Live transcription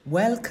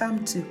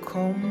Welcome to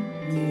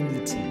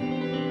Community.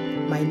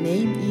 My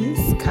name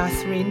is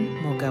Catherine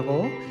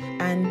Mogabo,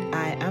 and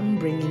I am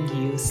bringing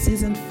you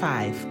season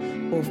 5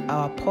 of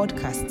our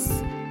podcasts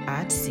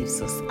at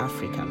CIFSOS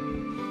Africa.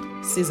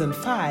 Season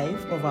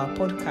 5 of our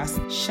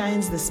podcast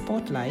shines the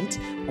spotlight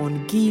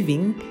on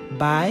giving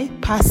by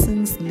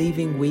persons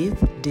living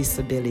with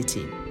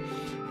disability.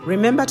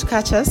 Remember to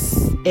catch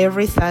us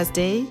every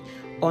Thursday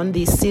on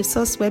the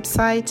CIFSOS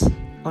website,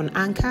 on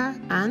Anchor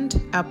and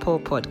Apple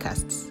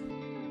Podcasts.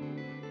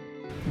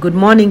 Good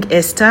morning,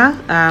 Esther.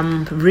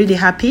 I'm really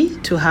happy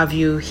to have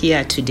you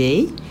here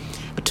today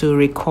to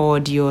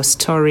record your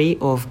story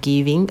of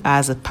giving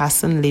as a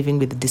person living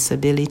with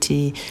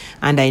disability.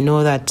 And I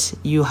know that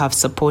you have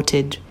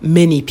supported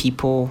many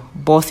people,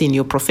 both in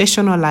your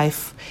professional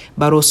life,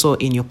 but also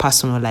in your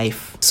personal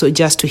life. So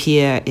just to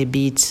hear a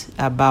bit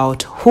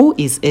about who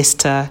is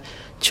Esther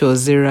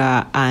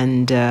Chozira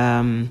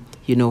and,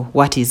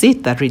 what is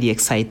it that really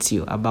excites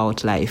you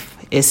about life?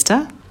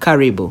 Esther,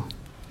 karibu.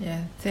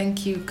 Yeah,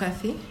 thank you,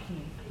 Kathy.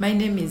 My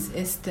name is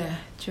Esther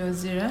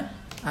Chozira.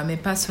 I'm a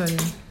person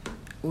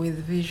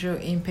with visual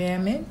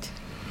impairment,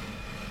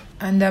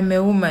 and I'm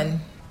a woman.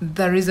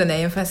 The reason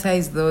I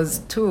emphasize those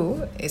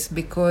two is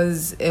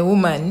because a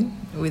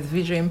woman with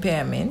visual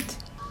impairment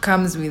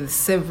comes with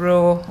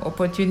several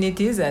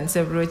opportunities and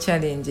several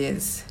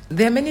challenges.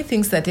 There are many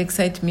things that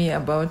excite me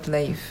about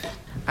life,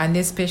 and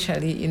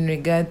especially in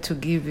regard to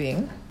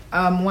giving.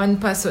 I'm one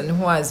person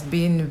who has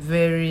been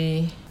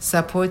very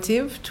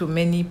supportive to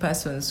many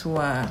persons who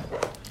are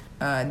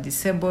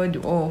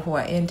disabled or who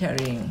are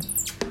entering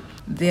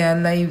their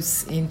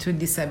lives into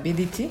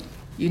disability.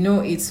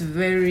 It's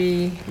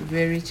very,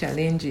 very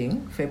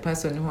challenging for a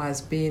person who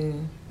has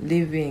been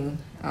living,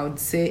 I would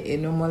say, a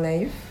normal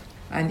life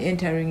and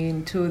entering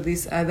into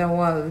this other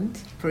world.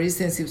 For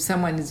instance, if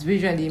someone is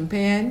visually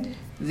impaired,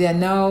 they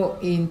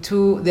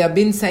have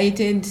been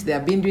sighted, they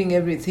have been doing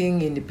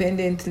everything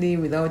independently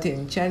without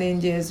any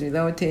challenges,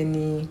 without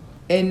any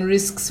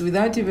risks,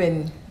 without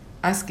even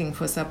asking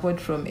for support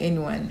from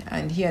anyone.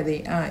 And here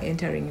they are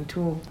entering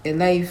into a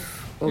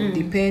life of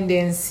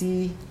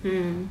dependency,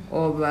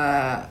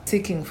 of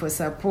seeking for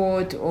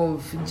support,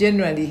 of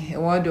generally a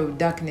world of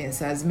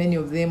darkness, as many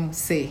of them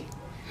say.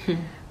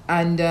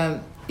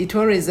 And it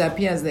always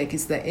appears like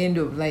it's the end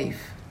of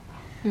life.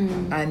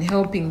 And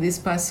helping this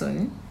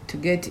person to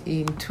get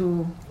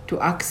to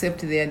accept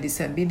their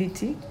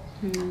disability.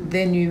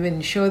 Then you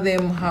even show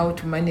them how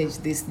to manage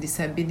this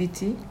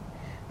disability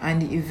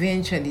and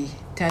eventually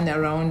turn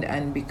around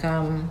and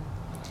become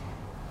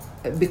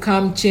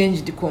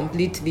changed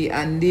completely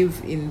and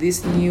live in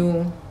this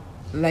new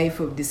life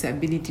of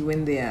disability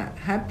when they are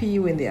happy,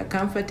 when they are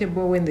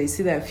comfortable, when they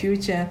see their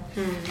future.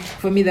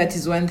 For me, that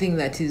is one thing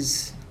that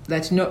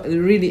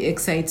really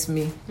excites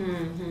me.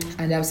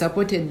 And I've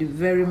supported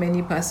very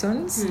many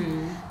persons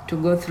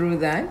to go through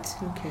that.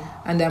 Okay.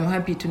 And I'm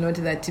happy to note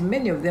that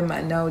many of them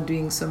are now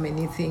doing so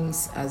many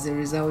things as a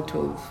result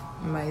of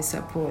my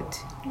support.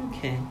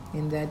 Okay.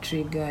 In that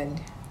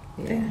regard.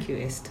 Yeah. Thank you,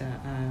 Esther.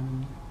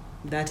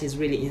 That is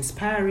really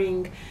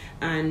inspiring.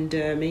 And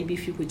maybe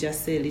if you could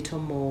just say a little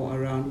more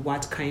around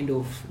what kind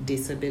of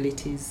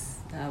disabilities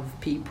have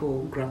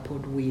people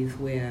grappled with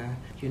where,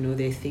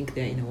 they think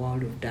they're in a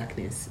world of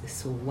darkness.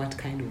 So what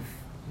kind of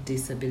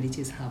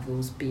disabilities have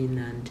those been,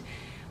 and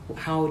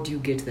how do you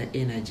get the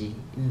energy,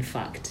 in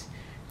fact,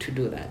 to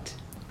do that?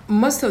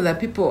 Most of the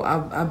people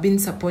I've been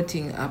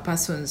supporting are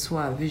persons who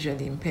are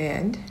visually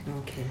impaired.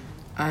 Okay.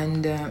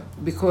 And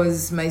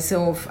because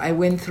myself, I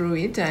went through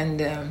it,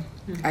 and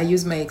I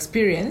use my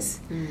experience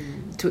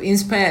to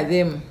inspire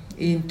them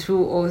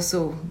into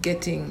also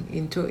getting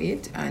into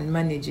it and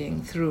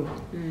managing through.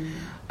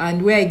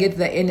 And where I get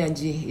the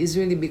energy is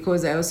really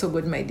because I also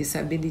got my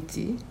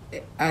disability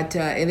at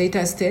a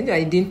later stage.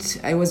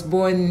 I was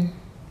born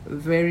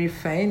very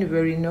fine,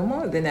 very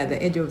normal. Then at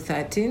the age of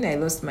 13, I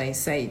lost my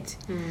sight.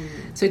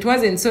 So it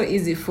wasn't so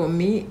easy for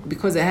me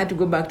because I had to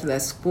go back to the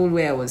school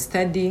where I was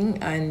studying.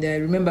 And I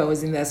remember I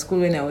was in the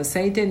school when I was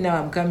sighted.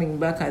 Now I'm coming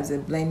back as a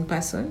blind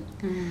person.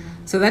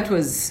 So that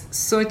was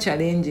so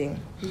challenging.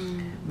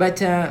 But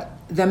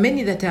the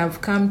many that have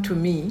come to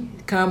me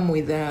come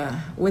with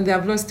when they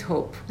have lost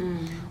hope,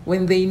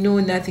 when they know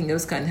nothing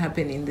else can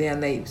happen in their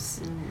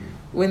lives,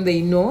 when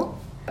they know,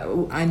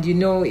 and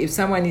if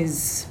someone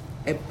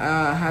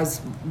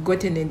has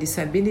gotten a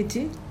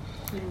disability,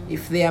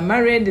 if they are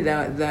married,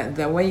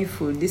 the wife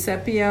will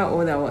disappear,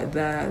 or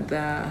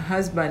the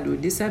husband will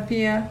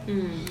disappear.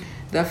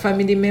 The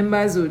family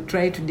members will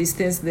try to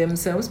distance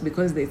themselves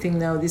because they think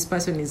now this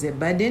person is a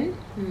burden.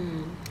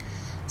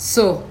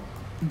 So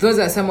those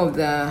are some of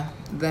the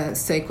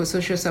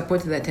psychosocial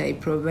support that I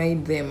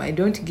provide them. I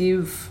don't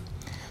give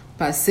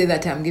per se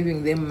that I'm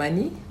giving them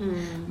money,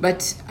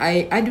 but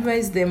I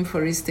advise them,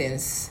 for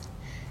instance,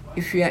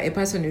 if you are a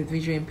person with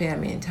visual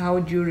impairment, how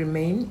do you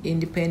remain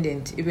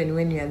independent even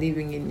when you are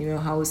living in your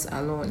house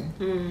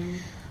alone?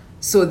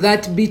 So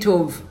that bit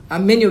of,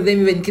 many of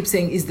them even keep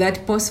saying, is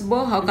that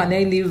possible? How can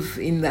I live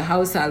in the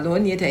house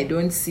alone yet I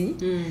don't see?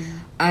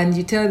 And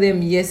you tell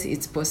them, yes,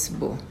 it's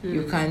possible.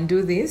 You can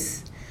do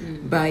this.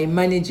 by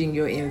managing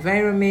your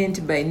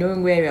environment, by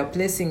knowing where you are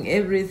placing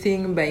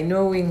everything, by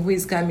knowing who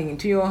is coming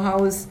into your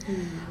house.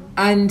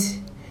 And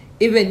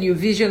even you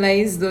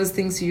visualize those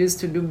things you used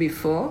to do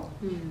before,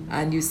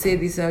 and you say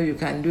this is how you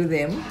can do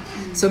them.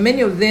 So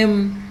many of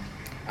them,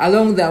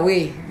 along the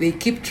way, they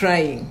keep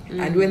trying.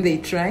 And when they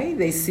try,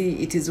 they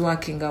see it is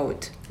working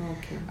out.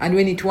 Okay. And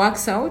when it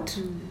works out,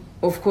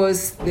 of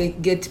course, they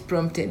get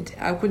prompted.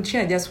 I could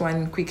share just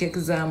one quick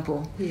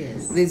example.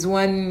 Yes. There's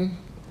one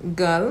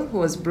girl who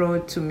was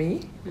brought to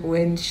me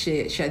when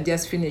she had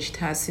just finished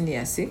her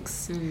senior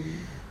 6.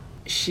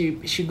 She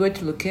got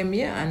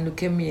leukemia, and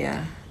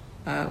leukemia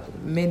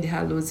made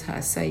her lose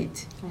her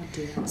sight. Oh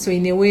dear. So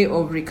in a way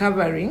of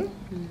recovering,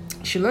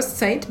 she lost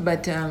sight,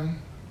 but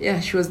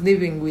she was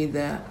living with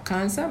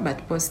cancer,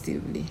 but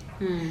positively.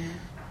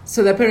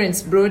 So the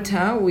parents brought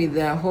her with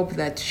the hope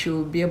that she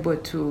will be able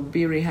to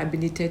be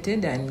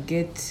rehabilitated and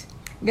get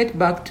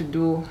back to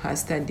do her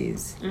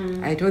studies.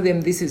 I told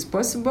them this is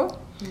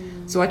possible.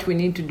 So what we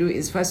need to do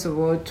is, first of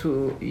all,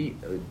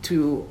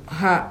 to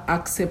her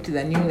accept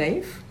the new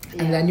life.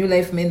 And the new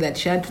life meant that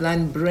she had to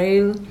learn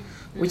Braille,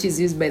 which is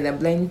used by the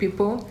blind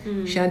people.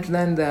 She had to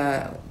learn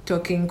the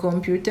talking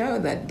computer,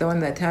 the one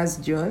that has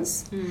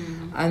JAWS.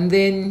 And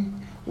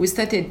then we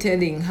started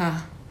telling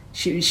her.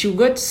 She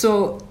got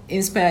so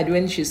inspired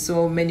when she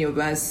saw many of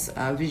us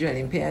visually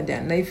impaired,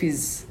 and life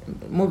is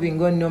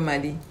moving on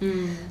normally.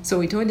 So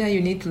we told her, you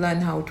need to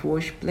learn how to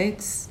wash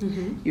plates.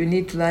 You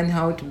need to learn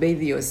how to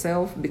bathe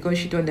yourself, because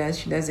she told us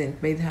she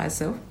doesn't bathe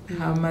herself.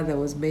 Her mother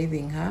was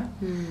bathing her.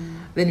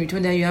 Then we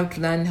told her, you have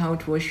to learn how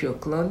to wash your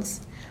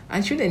clothes.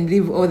 And she didn't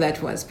leave all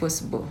that was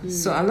possible.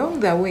 So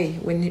along the way,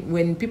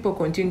 when people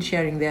continued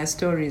sharing their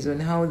stories on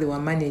how they were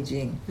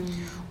managing,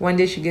 one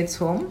day she gets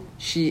home,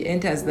 she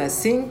enters the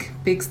sink,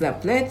 picks the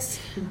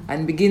plates,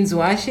 and begins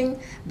washing.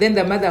 Then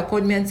the mother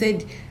called me and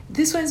said,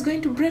 this one's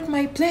going to break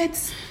my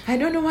plates. I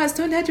don't know who has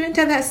told her to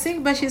enter the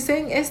sink, but she's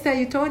saying, Esther,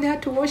 you told her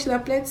to wash the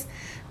plates.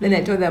 Then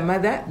I told the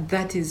mother,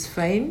 that is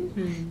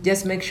fine.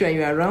 Just make sure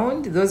you're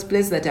around. Those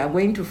plates that are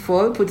going to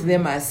fall, put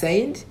them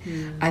aside,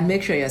 and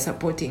make sure you're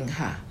supporting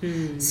her.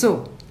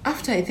 So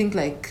after, I think,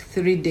 like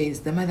 3 days,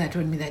 the mother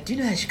told me that, you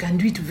know that she can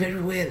do it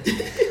very well.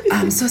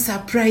 I'm so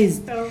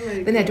surprised.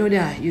 Then I told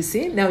her, you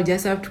see, now you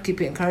just have to keep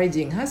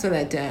encouraging her so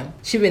that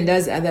she even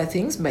does other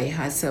things by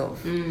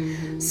herself.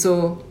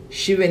 So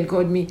she even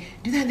called me,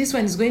 do you know this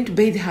one is going to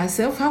bathe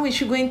herself? How is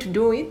she going to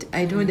do it?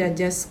 I told her,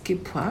 just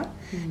keep her.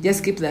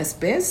 Just keep the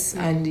space,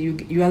 and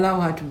you allow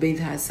her to bathe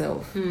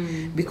herself.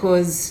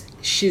 Because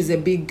she's a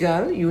big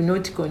girl, you will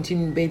not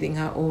continue bathing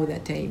her all the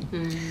time.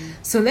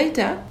 So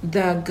later,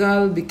 the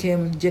girl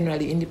became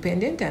generally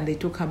independent, and they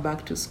took her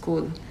back to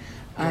school.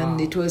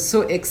 And it was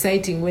so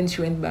exciting when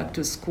she went back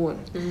to school,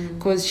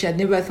 because she had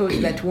never thought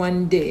that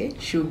one day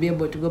she would be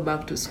able to go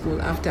back to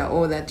school after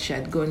all that she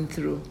had gone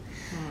through.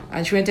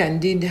 And she went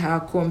and did her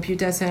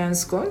computer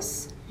science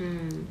course.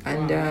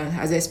 And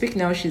as I speak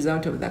now, she's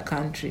out of the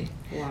country.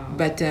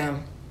 But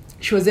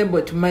she was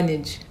able to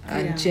manage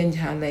and change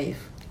her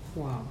life.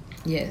 Wow.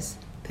 Yes.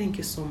 Thank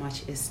you so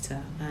much,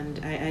 Esther.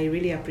 And I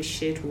really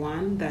appreciate,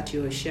 one, that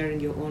you're sharing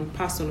your own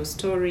personal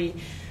story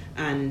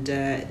and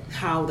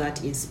how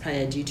that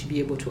inspired you to be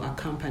able to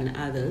accompany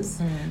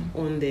others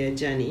on their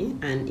journey.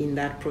 And in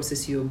that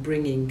process, you're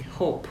bringing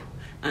hope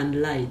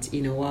and light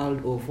in a world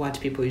of what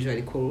people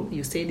usually call,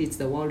 you said it's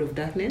the world of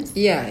darkness?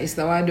 Yeah, it's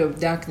the world of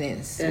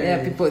darkness,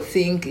 where people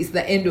think it's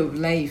the end of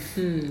life.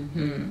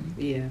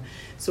 Yeah.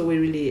 So we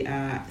really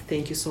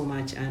thank you so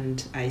much,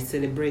 and I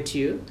celebrate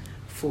you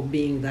for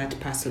being that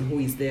person who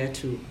is there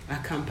to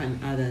accompany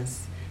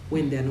others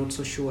when they're not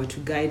so sure, to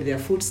guide their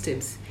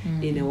footsteps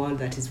in a world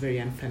that is very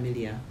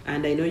unfamiliar.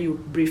 And I know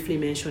you briefly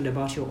mentioned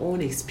about your own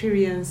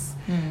experience.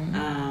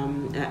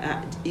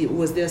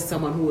 Was there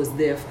someone who was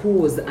there, who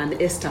was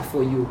an Esther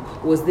for you?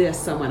 Was there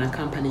someone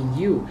accompanying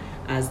you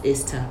as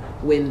Esther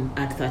when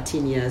at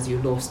 13 years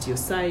you lost your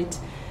sight?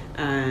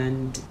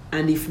 And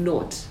if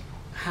not,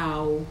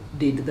 how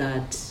did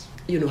that,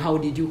 how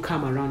did you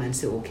come around and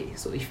say, okay,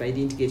 so if I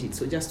didn't get it?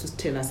 So just to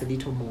tell us a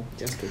little more,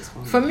 just to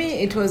explain. For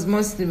me, it was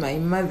mostly my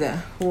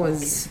mother who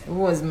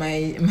was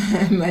my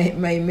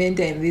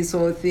mentor in this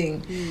whole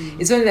thing.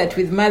 It's only that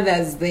with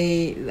mothers,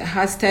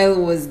 her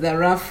style was the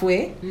rough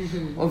way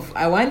of,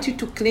 I want you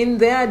to clean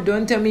there,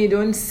 don't tell me you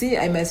don't see,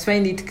 I must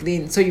find it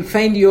clean. So you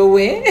find your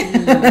way.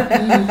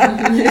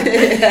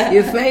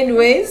 You find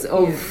ways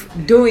of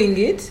doing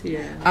it,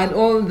 and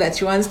all that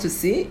she wants to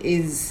see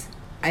is,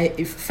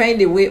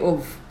 find a way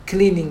of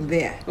cleaning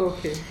there.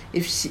 Okay.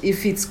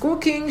 If it's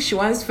cooking, she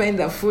wants to find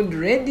the food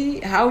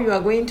ready. How you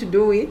are going to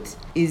do it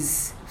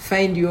is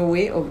find your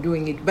way of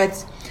doing it.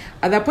 But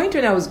at the point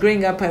when I was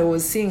growing up, I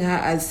was seeing her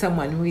as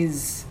someone who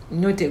is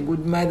not a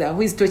good mother,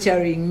 who is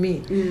torturing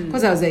me.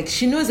 Because I was like,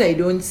 she knows I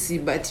don't see,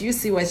 but you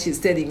see what she's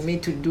telling me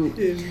to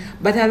do.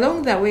 But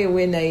along the way,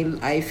 when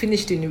I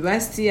finished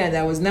university and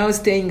I was now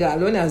staying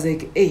alone, I was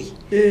like, hey,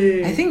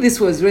 I think this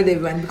was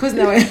relevant, because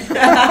now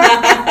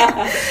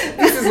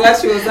This is what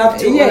she was up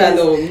to all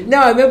along.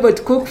 Now I'm able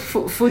to cook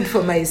food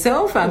for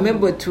myself. I'm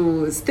able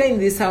to stay in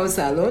this house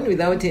alone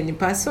without any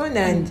person.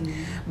 And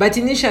but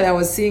initially I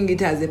was seeing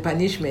it as a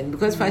punishment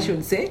because fashion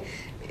would say,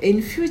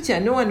 in future,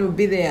 no one will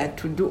be there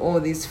to do all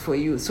this for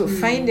you. So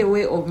find a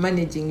way of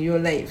managing your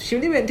life.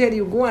 She'll even tell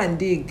you, go and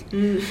dig.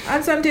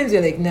 And sometimes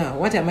you're like, no,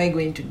 what am I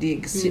going to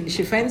dig?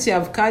 She finds you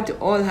have cut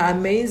all her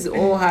maize,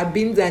 all her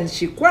beans, and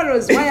she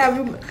quarrels.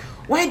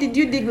 Why did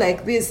you dig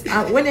like this?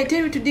 When I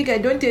tell you to dig, I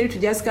don't tell you to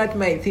just cut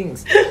my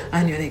things.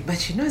 And you're like, but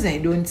she knows I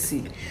don't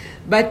see.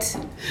 But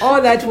all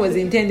that was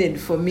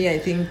intended for me, I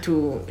think,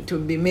 to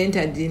be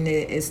mentored in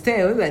a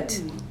style that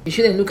you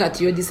shouldn't look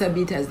at your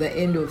disability as the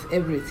end of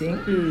everything.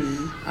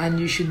 And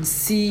you should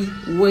see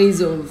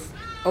ways of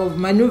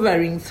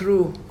maneuvering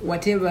through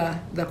whatever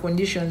the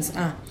conditions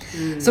are.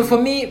 So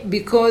for me,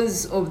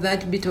 because of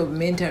that bit of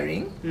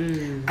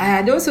mentoring, I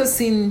had also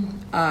seen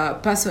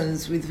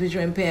persons with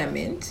visual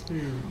impairment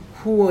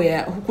who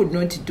could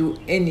not do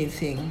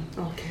anything.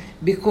 Okay.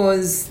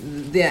 Because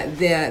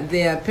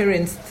their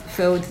parents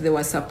felt they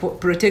were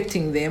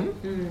protecting them,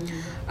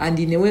 and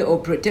in a way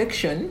of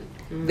protection,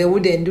 they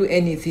wouldn't do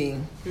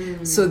anything.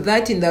 So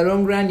that in the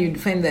long run, you'd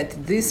find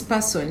that this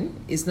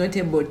person is not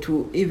able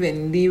to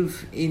even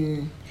live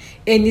in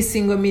any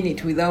single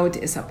minute without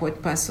a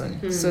support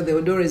person. So they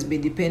would always be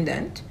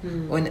dependent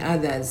on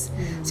others.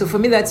 So for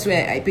me, that's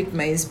where I picked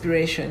my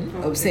inspiration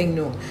of saying,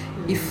 no,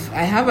 if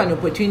I have an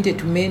opportunity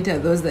to mentor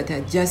those that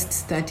are just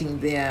starting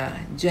their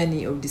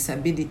journey of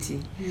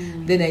disability,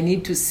 then I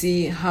need to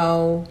see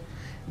how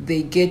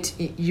they get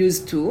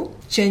used to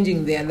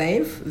changing their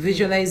life,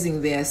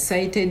 visualizing their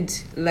sighted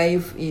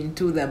life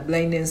into the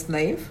blindness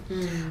life,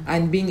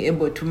 and being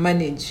able to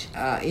manage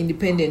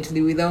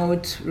independently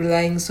without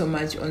relying so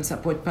much on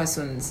support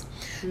persons.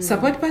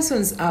 Support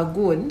persons are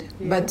good,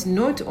 but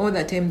not all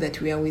the time that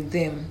we are with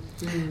them.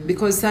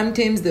 Because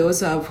sometimes they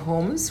also have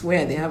homes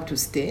where they have to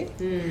stay.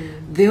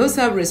 They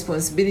also have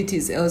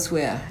responsibilities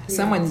elsewhere.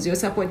 Someone is your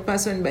support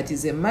person, but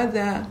is a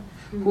mother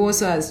who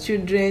also has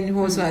children, who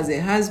also has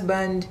a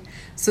husband.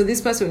 So this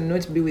person will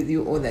not be with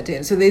you all the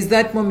time. So there's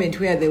that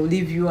moment where they will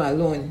leave you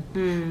alone.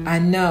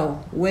 And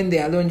now, when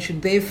they're alone,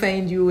 should they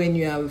find you when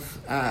you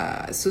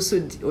have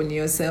sued on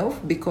yourself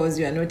because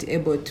you are not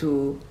able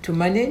to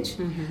manage?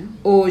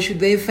 Or should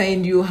they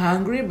find you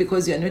hungry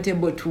because you are not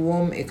able to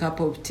warm a cup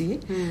of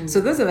tea?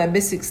 So those are the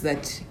basics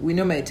that we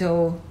normally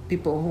tell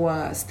people who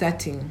are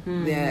starting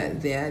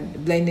their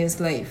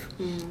blindness life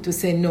to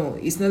say, no,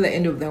 it's not the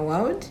end of the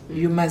world.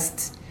 You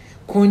must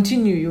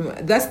continue.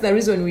 That's the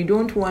reason we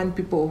don't want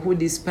people who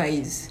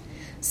despise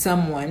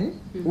someone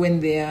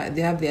when they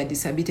have their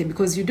disability,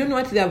 because you don't know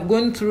what they have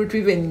gone through to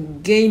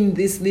even gain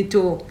this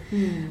little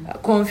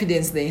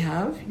confidence they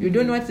have. You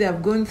don't know what they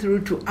have gone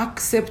through to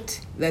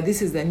accept that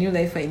this is the new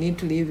life I need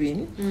to live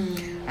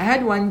in. I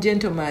had one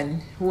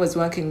gentleman who was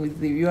working with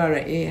the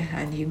URA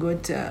and he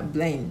got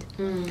blind.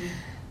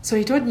 So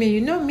he told me,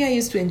 me, I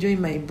used to enjoy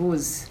my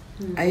booze.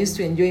 I used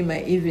to enjoy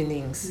my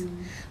evenings.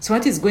 So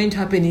what is going to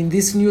happen in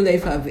this new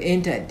life I've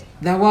entered?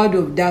 The world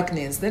of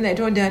darkness. Then I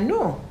told her,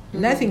 no,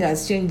 nothing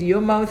has changed. Your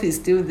mouth is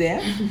still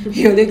there.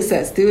 Your legs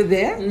are still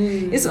there.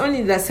 It's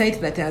only the sight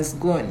that has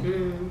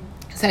gone.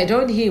 So I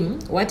told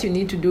him, what you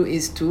need to do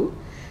is to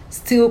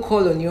still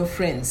call on your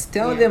friends.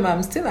 Tell them,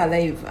 I'm still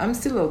alive. I'm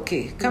still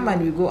okay. Come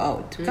and we go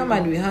out. Come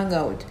and we hang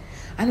out.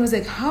 And I was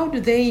like, how do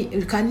they,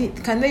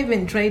 can they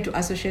even try to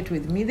associate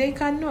with me? They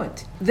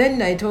cannot.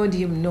 Then I told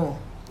him, no.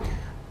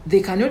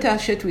 They cannot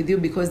associate with you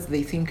because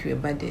they think you're a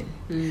burden.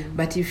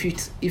 But if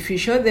you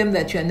show them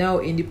that you are now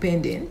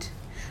independent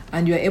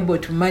and you are able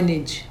to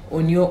manage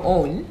on your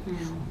own,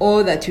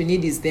 all that you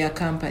need is their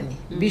company.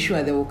 Be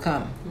sure they will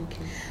come.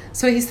 Okay.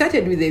 So he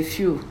started with a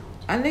few.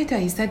 And later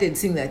he started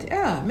seeing that,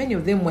 many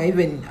of them were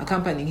even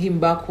accompanying him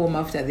back home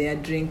after they are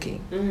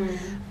drinking.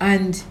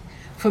 And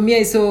for me,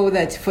 I saw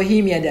that for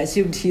him, he had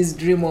achieved his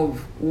dream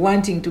of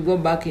wanting to go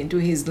back into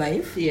his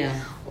life.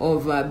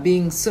 Of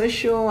being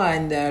social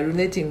and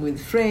relating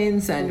with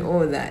friends and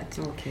all that.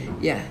 Okay.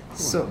 Yeah. Wow.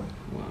 So.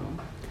 Wow.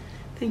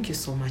 Thank you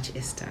so much,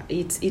 Esther.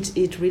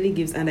 It really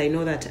gives, and I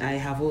know that I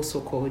have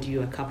also called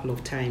you a couple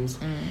of times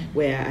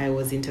where I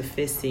was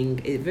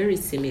interfacing a very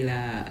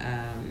similar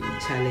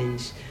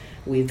challenge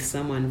with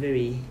someone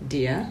very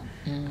dear,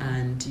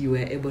 and you were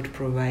able to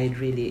provide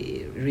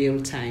really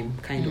real-time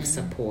kind of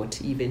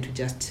support, even to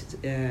just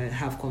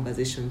have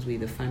conversations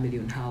with the family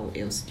on how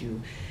else do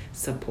you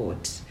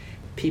support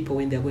people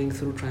when they're going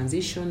through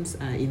transitions.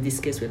 In this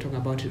case, we're talking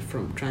about it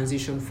from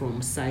transition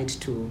from sight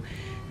to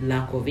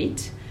lack of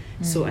it.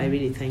 So I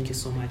really thank you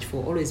so much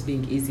for always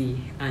being easy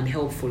and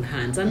helpful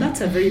hands. And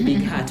that's a very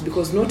big heart,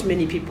 because not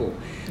many people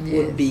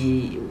would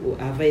be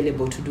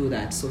available to do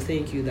that. So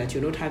thank you that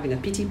you're not having a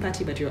pity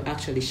party, but you're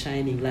actually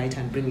shining light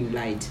and bringing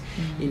light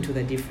into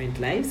the different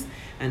lives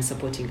and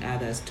supporting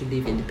others to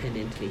live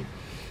independently.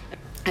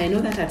 I know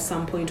that at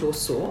some point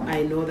also,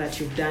 I know that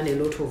you've done a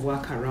lot of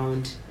work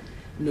around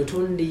not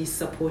only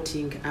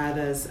supporting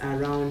others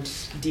around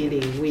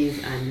dealing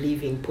with and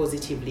living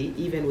positively,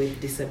 even with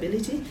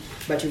disability,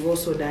 but you've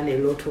also done a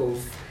lot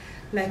of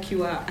like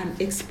you are an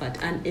expert,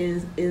 an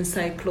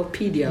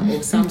encyclopedia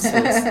of some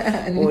sort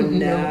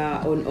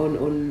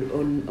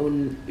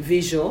on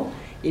visual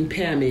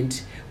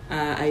impairment.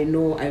 I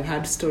know I've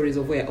had stories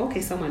of where,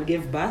 someone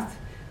gave birth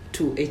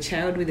to a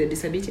child with a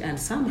disability, and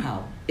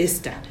somehow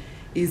Esther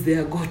is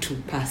their go-to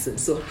person.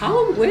 So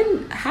how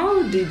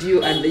did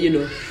you,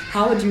 and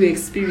how do you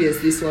experience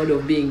this world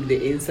of being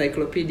the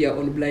encyclopedia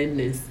on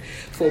blindness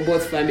for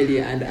both family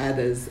and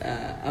others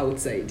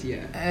outside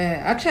here?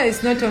 Actually,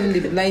 it's not only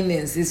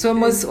blindness, it's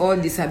almost all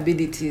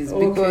disabilities,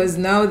 because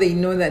now they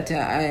know that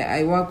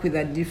I work with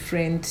a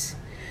different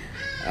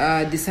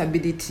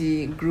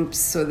disability groups,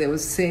 so they will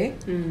say,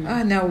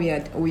 now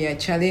we are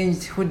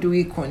challenged, who do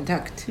we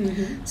contact?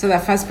 So the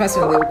first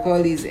person they will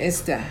call is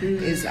Esther.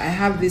 Is I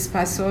have this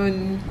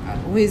person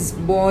who is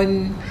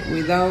born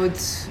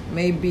without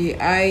maybe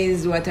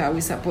eyes, what are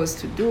we supposed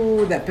to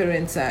do? The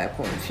parents are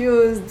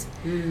confused,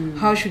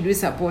 how should we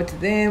support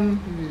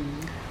them?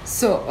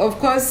 So, of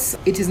course,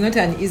 it is not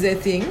an easy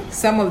thing.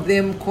 Some of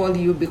them call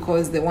you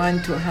because they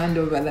want to hand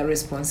over the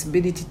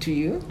responsibility to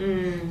you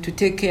to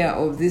take care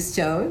of this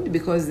child,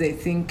 because they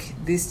think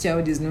this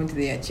child is not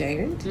their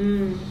child.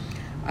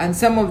 And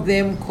some of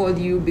them call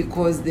you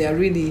because they are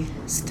really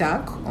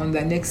stuck on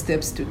the next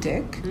steps to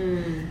take.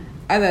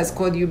 Others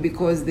call you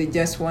because they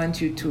just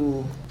want you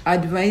to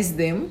advise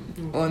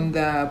them on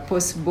the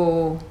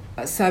possible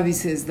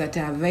services that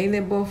are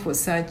available for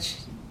such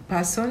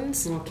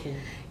persons.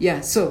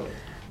 Yeah, so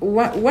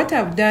what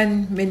I've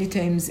done many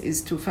times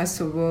is to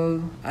first of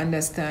all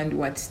understand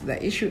what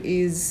the issue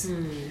is,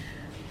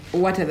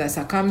 what are the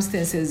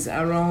circumstances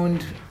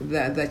around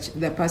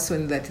the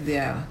person that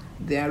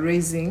they are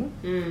raising,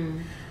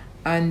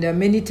 and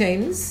many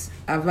times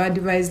I've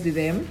advised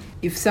them,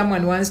 if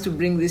someone wants to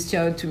bring this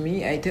child to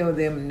me, I tell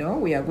them, no,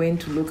 we are going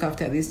to look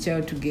after this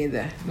child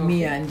together,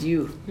 me and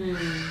you.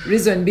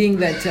 Reason being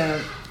that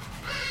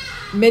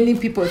many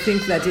people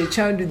think that a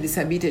child with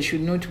disability should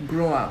not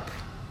grow up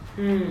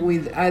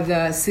with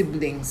other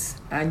siblings,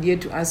 and yet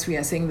to us we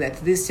are saying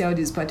that this child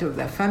is part of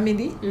the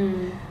family.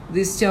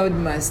 This child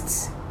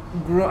must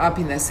grow up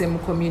in the same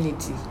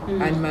community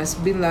and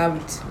must be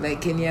loved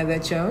like any other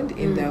child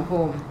in their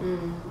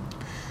home.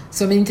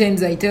 So many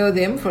times I tell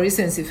them, for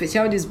instance, if a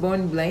child is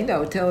born blind,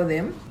 I'll tell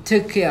them,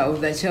 take care of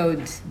the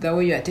child the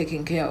way you are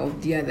taking care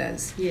of the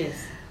others.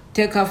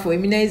 Take her for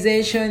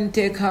immunization,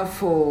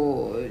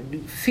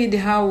 feed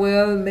her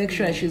well, make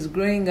sure she's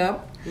growing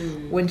up.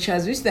 When she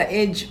has reached the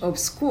age of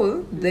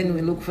school, then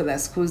we look for the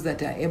schools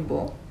that are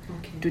able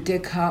to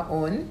take her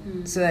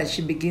on, so that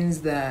she begins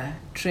the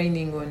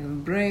training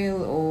on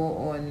Braille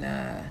or on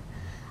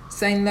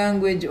sign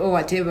language or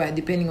whatever,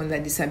 depending on the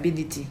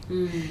disability.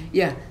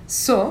 Yeah,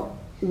 so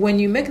when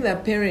you make the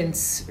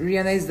parents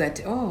realize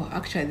that,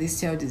 actually this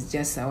child is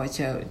just our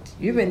child,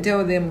 you even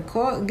tell them,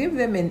 give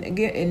them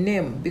a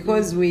name,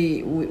 because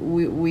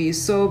we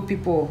saw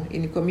people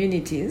in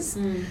communities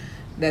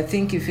that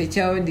think if a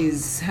child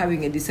is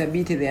having a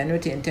disability, they are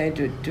not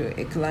entitled to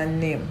a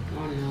clan name.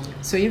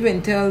 So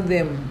even tell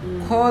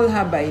them, call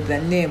her by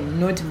the name,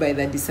 not by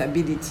the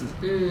disability.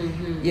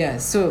 Yeah,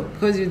 so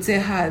because you'd say,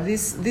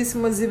 this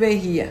Mozibe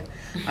here,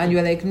 and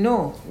you're like,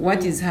 no,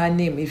 what is her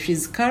name? If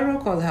she's Carol,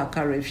 call her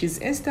Carol. If she's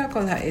Esther,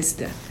 call her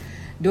Esther.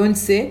 Don't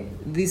say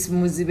this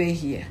Muzibe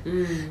here.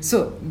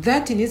 So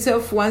that in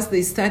itself, once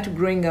they start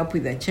growing up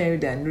with a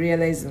child and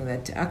realizing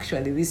that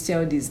actually this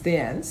child is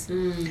theirs,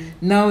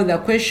 now the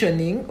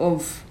questioning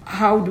of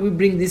how do we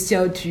bring this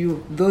child to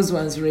you, those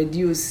ones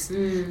reduce.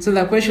 So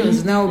the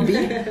questions now be,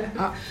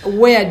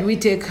 where do we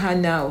take her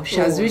now? She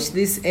has reached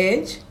this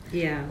age.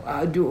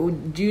 Do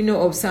you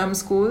know of some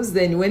schools?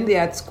 Then when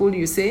they're at school,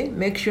 you say,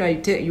 make sure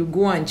you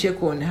go and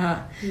check on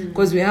her,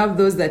 because we have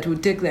those that will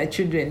take their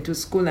children to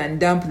school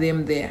and dump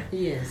them there.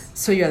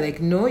 So you're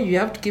like, no, you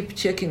have to keep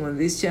checking on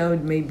this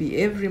child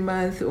maybe every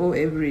month or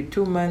every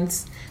 2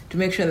 months to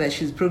make sure that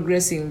she's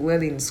progressing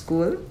well in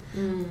school.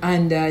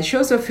 And she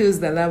also feels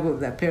the love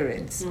of the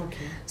parents.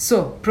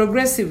 So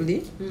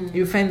progressively,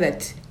 you find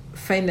that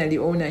finally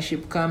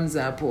ownership comes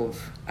up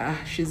of,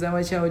 she's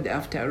our child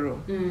after all.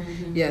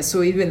 Yeah,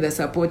 so even the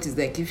support is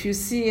like, if you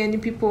see any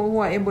people who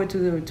are able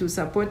to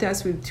support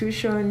us with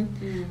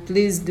tuition,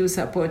 please do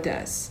support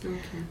us.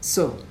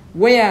 So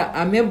where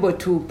I'm able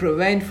to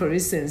provide, for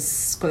instance,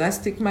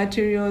 scholastic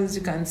materials,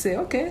 you can say,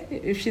 okay,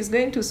 if she's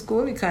going to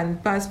school, you can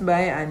pass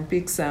by and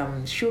pick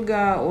some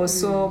sugar or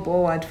soap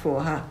or what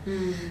for her.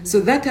 So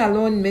that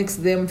alone makes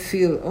them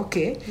feel,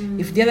 okay,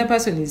 if the other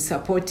person is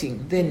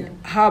supporting, then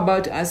how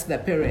about us, the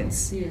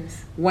parents?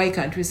 Why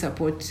can't we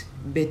support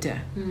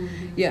better?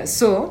 Yeah,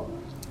 so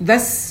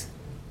that's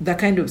the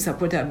kind of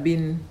support I've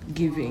been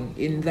giving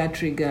in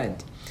that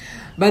regard.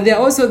 But there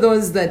are also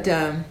those that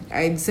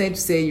I decide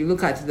to say, you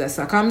look at the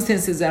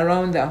circumstances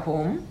around the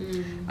home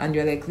and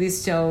you're like,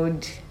 this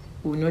child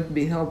will not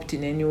be helped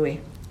in any way.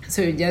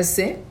 So you just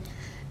say,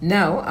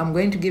 Now I'm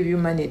going to give you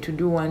money to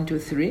do 1, 2,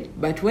 3.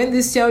 But when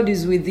this child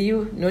is with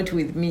you, not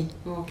with me.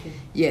 Okay.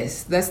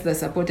 Yes, that's the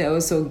support I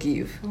also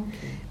give.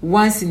 Okay.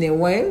 Once in a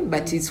while,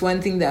 but it's one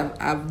thing that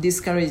I've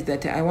discouraged,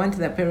 that I want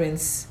the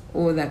parents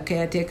or the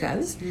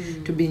caretakers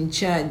to be in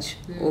charge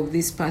of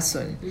this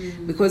person.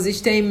 Because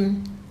each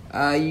time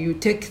you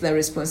take the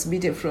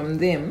responsibility from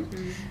them,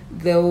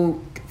 they'll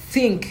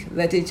think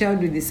that a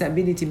child with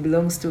disability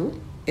belongs to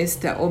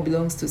Esther or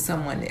belongs to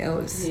someone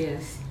else.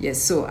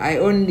 Yes, so I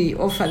only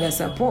offer the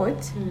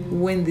support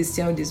when this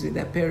child is with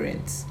the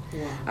parents.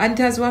 Wow. And it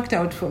has worked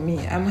out for me.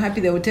 I'm happy.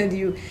 They will tell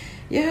you,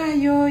 yeah,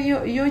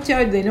 your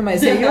child, they normally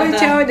say, your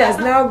child has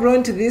now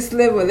grown to this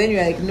level. Then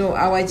you're like, no,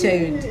 our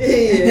child.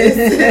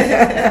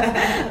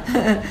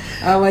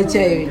 Our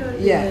child,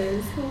 yeah.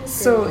 Yes. Okay.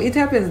 So it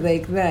happens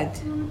like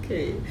that.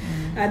 Okay.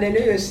 And I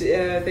know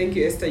thank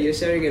you, Esther, you're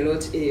sharing a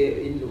lot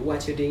in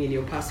what you're doing in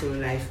your personal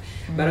life.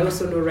 But I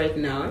also know right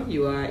now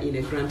you are in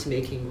a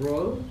grant-making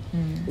role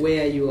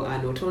where you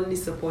are not only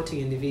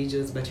supporting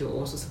individuals, but you're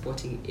also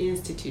supporting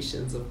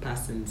institutions of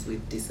persons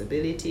with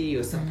disability.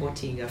 You're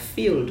supporting a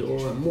field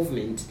or a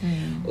movement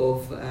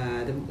of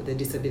the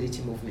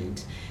disability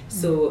movement.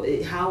 So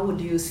how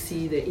do you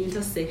see the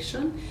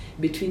intersection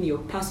between your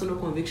personal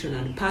conviction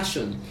and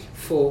passion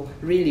for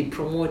really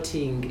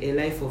promoting a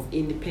life of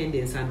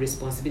independence and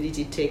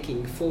responsibility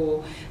taking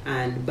for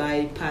and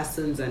by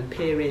persons and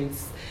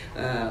parents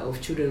of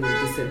children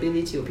with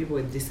disability or people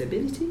with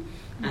disability,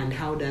 and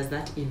how does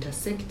that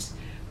intersect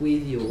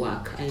with your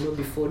work? I know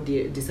before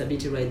the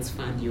Disability Rights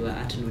Fund you were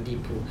at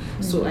Nodipo.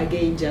 So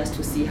again, just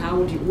to see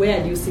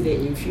where do you see the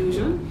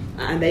infusion?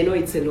 And I know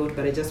it's a lot,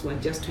 but I just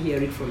want to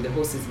hear it from the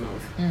horse's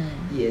mouth.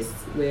 Yes,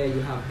 where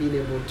you have been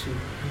able to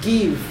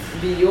give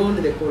beyond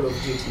the call of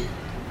duty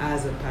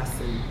as a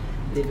person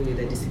living with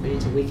a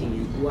disability,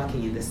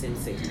 working in the same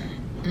sector.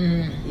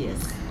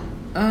 Yes.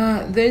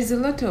 There's a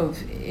lot of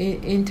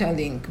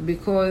interlink,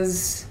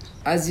 because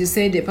as you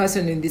said, a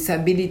person with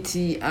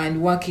disability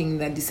and working in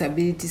the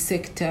disability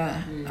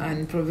sector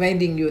and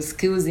providing your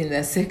skills in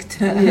the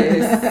sector,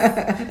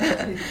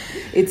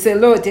 it's a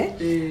lot.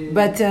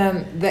 But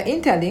the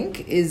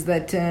interlink is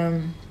that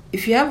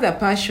if you have the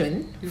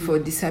passion for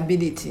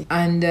disability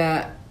and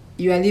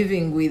you are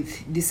living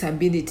with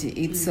disability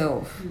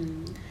itself,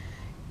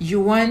 you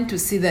want to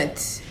see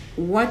that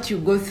what you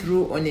go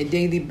through on a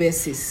daily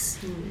basis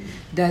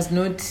does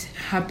not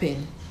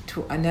happen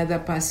to another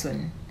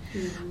person.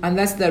 And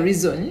that's the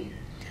reason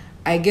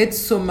I get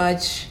so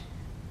much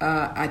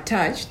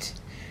attached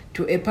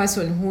to a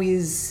person who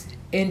is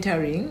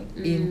entering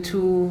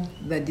into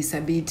the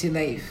disability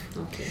life.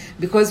 Okay.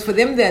 Because for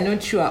them, they are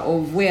not sure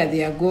of where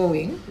they are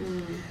going.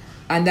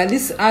 And at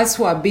least us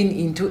who have been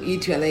into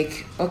it, you're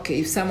like, okay,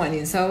 if someone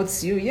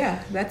insults you,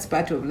 yeah, that's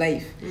part of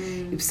life.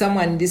 If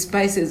someone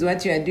despises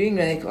what you are doing,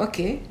 you're like,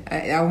 okay,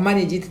 I'll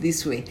manage it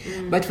this way.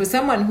 But for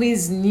someone who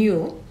is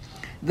new,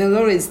 they'll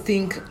always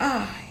think,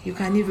 you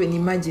can't even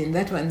imagine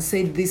that one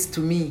said this to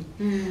me.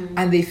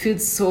 And they feel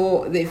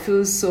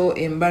so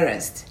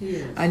embarrassed.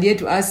 Yes. And yet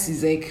to us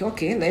is like,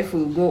 okay, life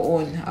will go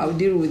on. I'll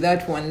deal with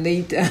that one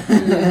later.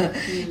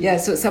 Yeah,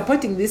 so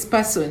supporting this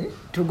person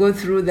to go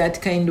through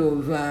that kind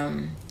of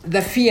the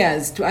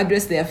fears, to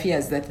address their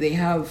fears that they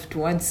have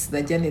towards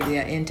the journey they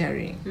are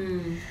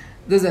entering.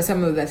 Those are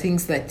some of the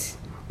things that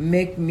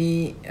make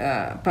me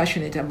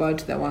passionate about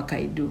the work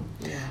I do.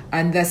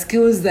 And the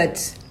skills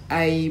that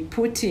I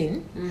put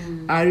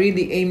in are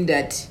really aimed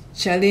at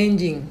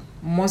challenging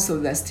most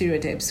of the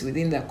stereotypes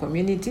within the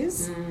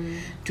communities,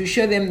 to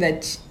show them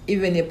that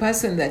even a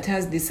person that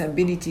has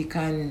disability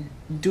can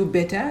do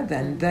better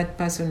than that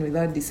person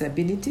without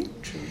disability.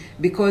 True.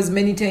 Because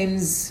many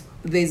times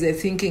there's a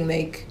thinking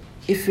like,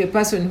 if a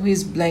person who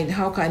is blind,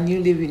 how can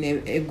you live in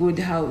a good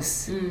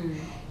house?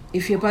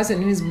 If you're a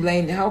person who is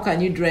blind, how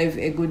can you drive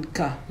a good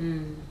car?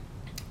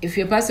 If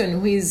you're a person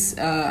who is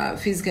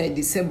physically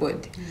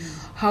disabled,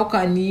 how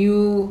can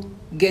you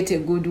get a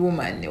good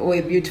woman or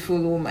a beautiful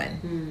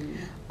woman?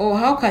 Or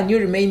how can you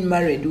remain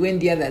married when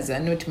the others are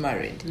not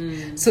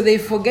married? So they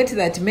forget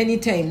that many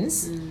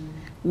times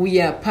we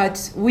are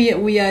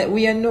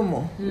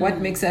normal. What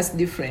makes us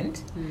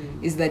different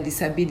is the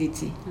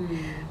disability.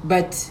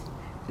 But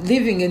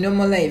living a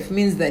normal life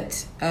means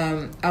that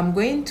I'm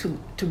going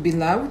to be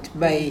loved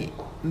by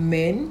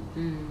men,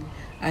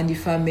 and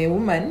if I'm a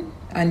woman,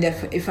 and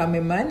if I'm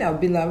a man, I'll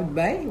be loved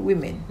by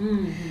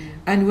women.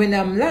 And when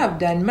I'm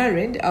loved and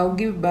married, I'll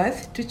give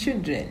birth to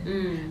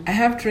children. I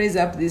have to raise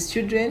up these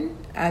children,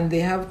 and they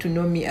have to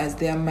know me as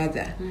their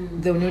mother.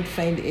 They will not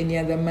find any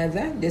other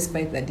mother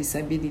despite the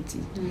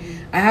disability.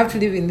 I have to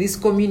live in this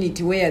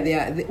community where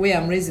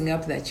I'm raising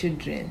up the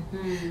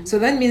children. So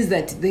that means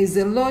that there's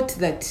a lot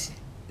that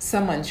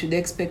someone should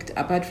expect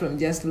apart from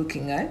just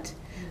looking at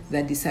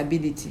the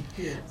disability.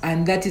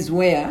 And that is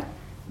where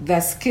the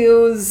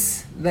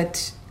skills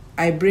that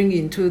I bring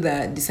into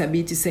the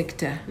disability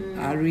sector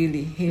are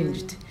really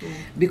hinged.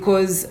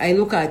 Because I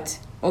look at,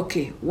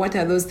 okay, what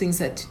are those things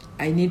that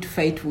I need to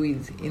fight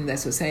with in the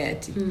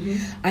society?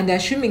 And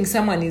assuming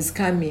someone is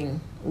coming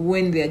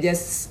when they are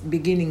just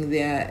beginning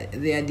their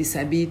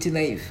disability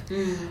life.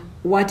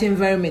 What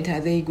environment are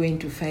they going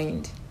to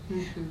find?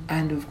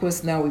 And of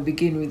course, now we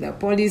begin with the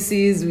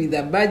policies, with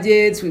the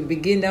budgets. We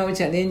begin now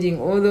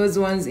challenging all those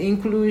ones,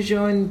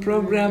 inclusion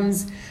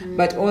programs.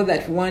 But all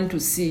that we want to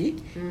see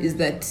is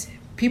that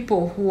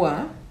people who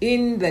are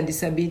in the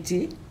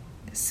disability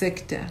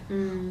sector,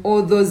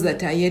 or those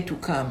that are yet to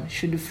come,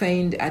 should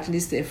find at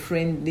least a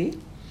friendly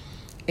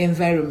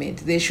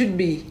environment. They should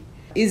be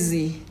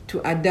easy to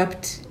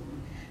adapt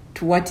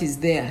to what is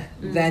there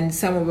than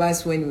some of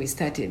us when we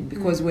started.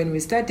 Because when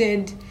we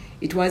started,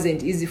 it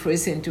wasn't easy, for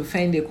instance, to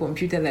find a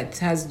computer that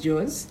has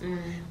JAWS.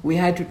 We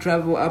had to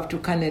travel up to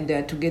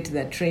Canada to get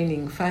the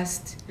training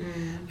first.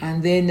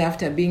 And then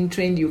after being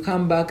trained, you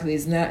come back,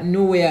 there's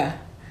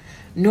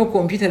no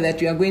computer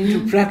that you are going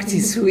to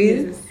practice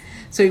with. Yes.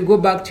 So you go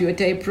back to your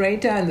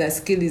typewriter and the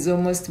skill is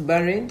almost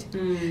buried.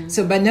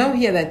 So, but now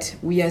here that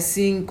we are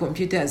seeing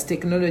computers,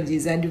 technology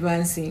is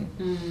advancing.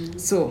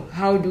 So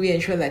how do we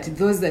ensure that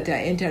those that are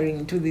entering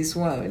into this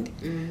world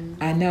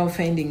are now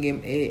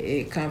finding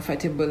a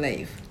comfortable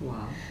life?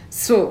 Wow.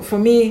 So for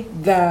me,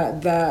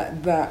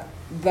 the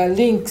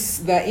links,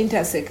 the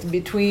intersect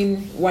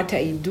between what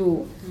I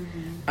do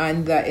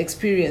and the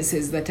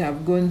experiences that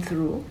I've gone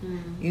through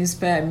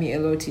inspire me a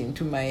lot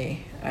into my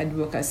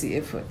advocacy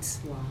efforts.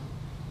 Wow.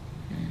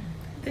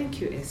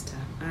 Thank you, Esther.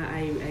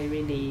 I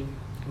really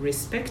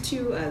respect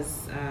you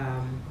as,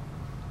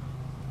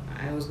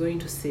 I was going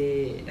to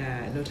say,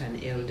 not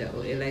an elder,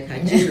 or like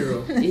a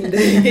general in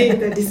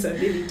the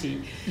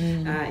disability,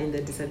 in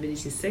the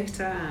disability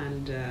sector,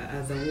 and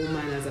as a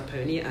woman, as a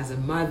pioneer, as a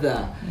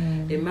mother.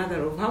 A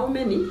mother of how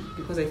many?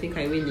 Because I think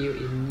I win you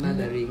in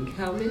mothering.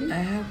 How many? I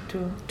have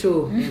two.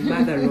 Two. A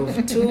mother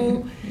of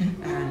two.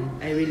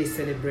 And I really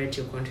celebrate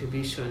your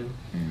contribution.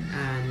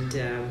 And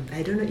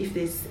I don't know if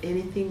there's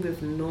anything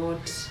we've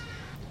not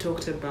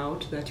talked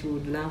about that you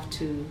would love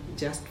to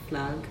just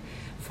flag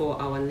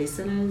for our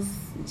listeners,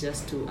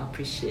 just to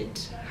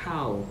appreciate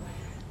how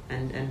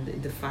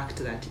and the fact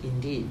that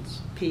indeed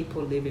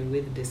people living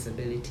with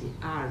disability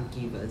are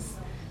givers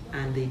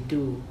and they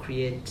do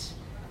create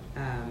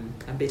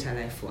a better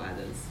life for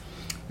others.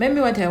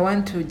 Maybe what I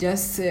want to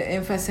just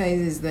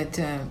emphasize is that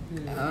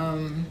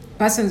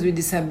persons with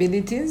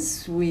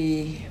disabilities,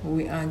 we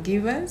are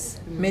givers.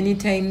 Many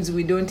times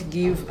we don't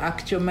give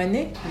actual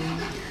money,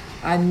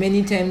 and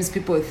many times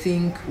people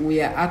think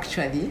we are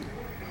actually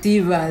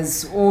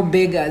thievers or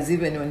beggars.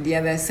 Even on the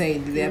other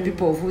side, there are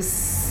people who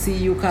see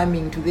you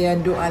coming to their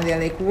door and they're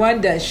like,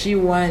 what does she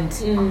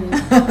want?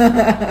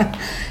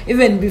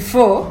 Even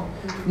before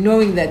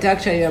knowing that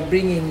actually you are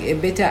bringing a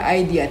better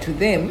idea to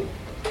them,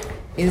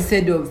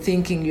 instead of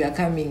thinking you are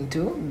coming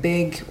to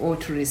beg or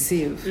to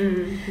receive.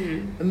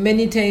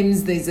 Many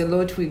times there's a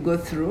lot we go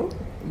through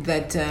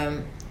that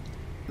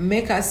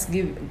make us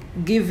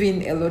give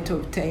in a lot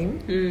of time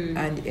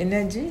and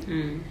energy.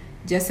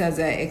 Just as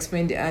I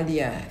explained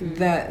earlier,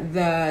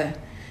 the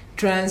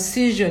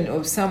transition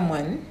of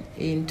someone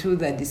into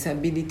the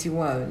disability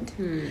world,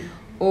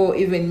 or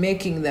even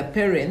making the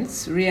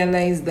parents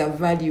realize the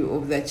value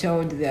of the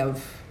child they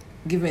have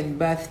given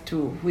birth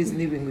to who is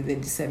living with a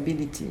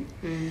disability.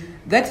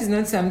 That is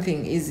not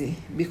something easy,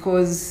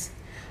 because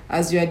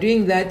as you are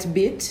doing that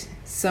bit,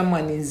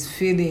 someone is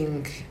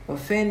feeling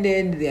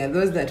offended. There are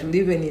those that will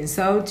even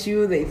insult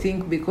you. They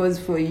think because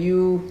for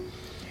you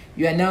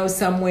are now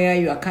somewhere,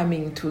 you are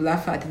coming to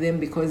laugh at them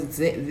because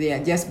they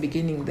are just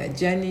beginning the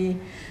journey.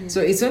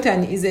 So it's not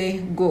an easy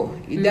go.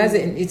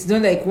 It's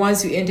not like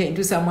once you enter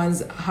into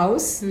someone's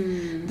house,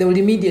 they will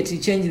immediately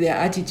change their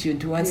attitude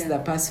towards the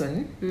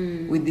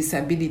person with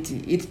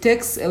disability. It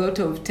takes a lot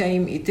of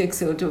time, it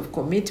takes a lot of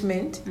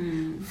commitment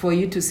for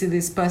you to see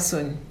this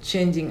person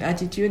changing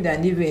attitude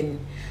and even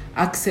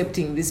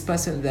accepting this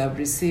person they have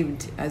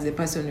received as a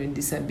person with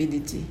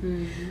disability.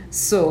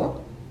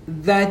 So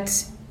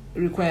that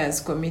requires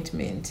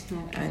commitment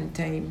and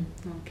time.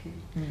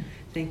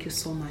 Thank you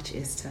so much,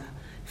 Esther,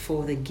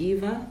 for the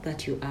giver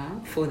that you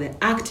are, for the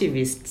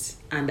activist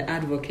and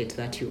advocate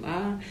that you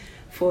are,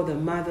 for the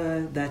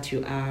mother that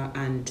you are.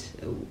 And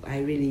I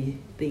really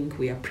think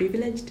we are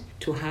privileged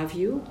to have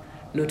you,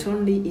 not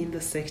only in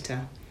the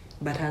sector,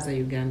 but as a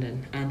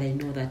Ugandan. And I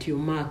know that your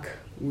mark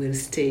will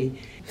stay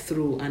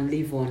through and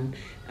live on,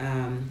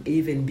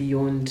 even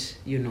beyond,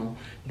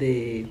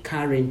 the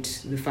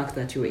fact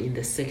that you're in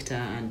the sector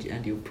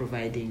and you're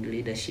providing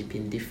leadership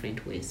in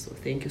different ways. So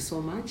thank you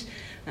so much.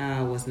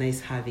 It was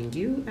nice having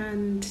you.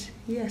 And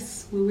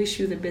yes, we wish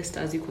you the best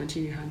as you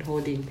continue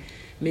hand-holding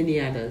many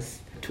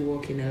others to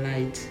walk in a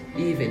light,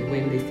 even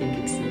when they think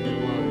it's in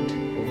the world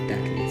of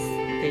darkness.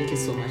 Thank you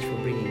so much for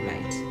bringing